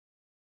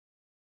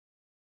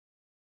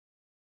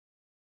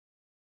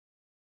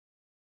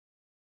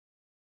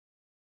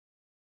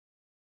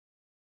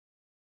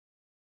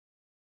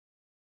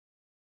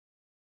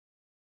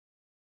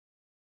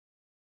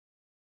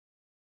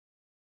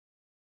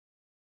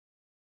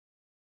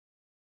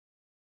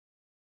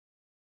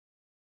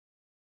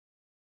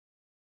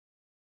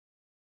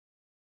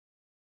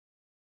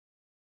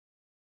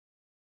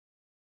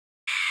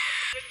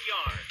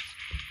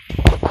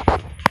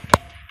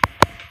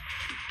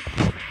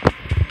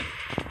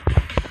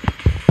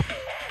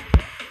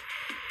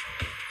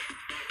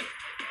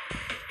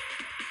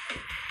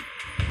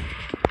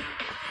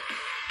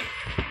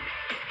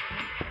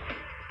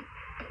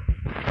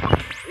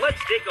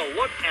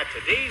look at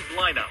today's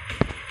lineup.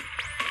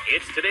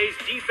 It's today's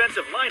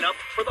defensive lineup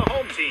for the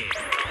home team.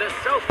 The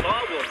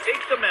southpaw will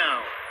take the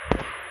mound.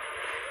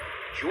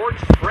 George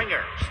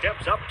Springer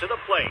steps up to the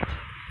plate.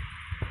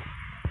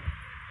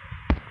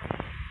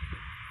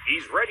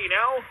 He's ready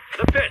now.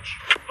 The pitch.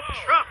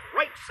 Chop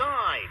right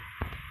side.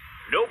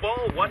 No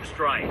ball, one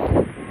strike.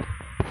 Foul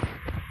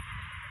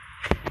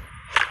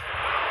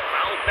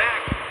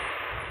back.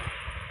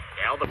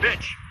 Now the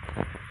pitch.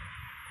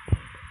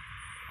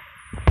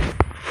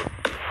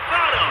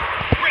 Got him.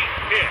 Great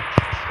pitch.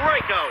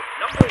 Strikeout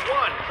number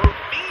one for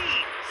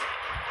Beans.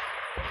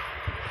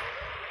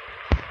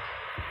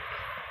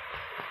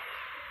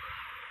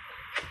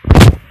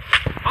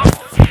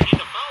 Hopper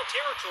into foul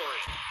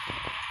territory.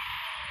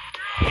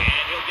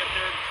 And he'll get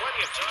there in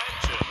plenty of time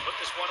to put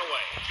this one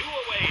away. 2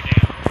 away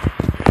now.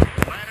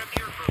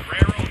 Vladimir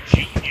Guerrero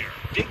Jr.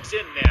 digs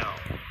in now.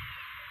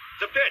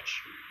 The pitch.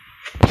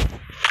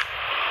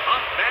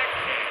 Up back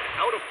and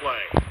out of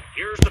play.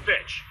 Here's the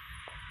pitch.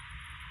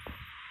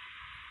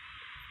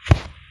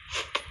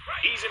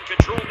 He's in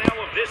control now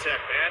of this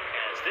at-bat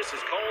as this is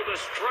called a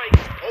strike.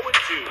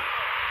 0-2.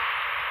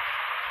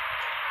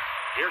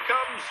 Here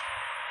comes.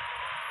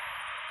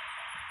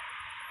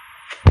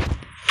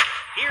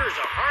 Here's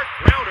a hard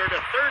grounder to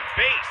third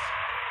base.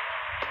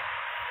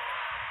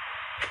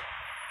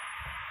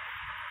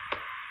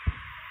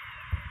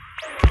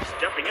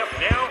 Stepping up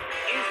now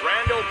is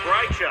Randall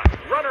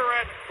Grichuk, runner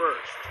at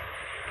first.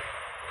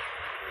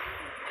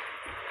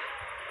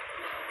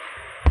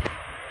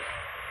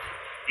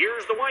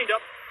 Here's the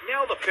windup,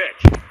 now the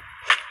pitch.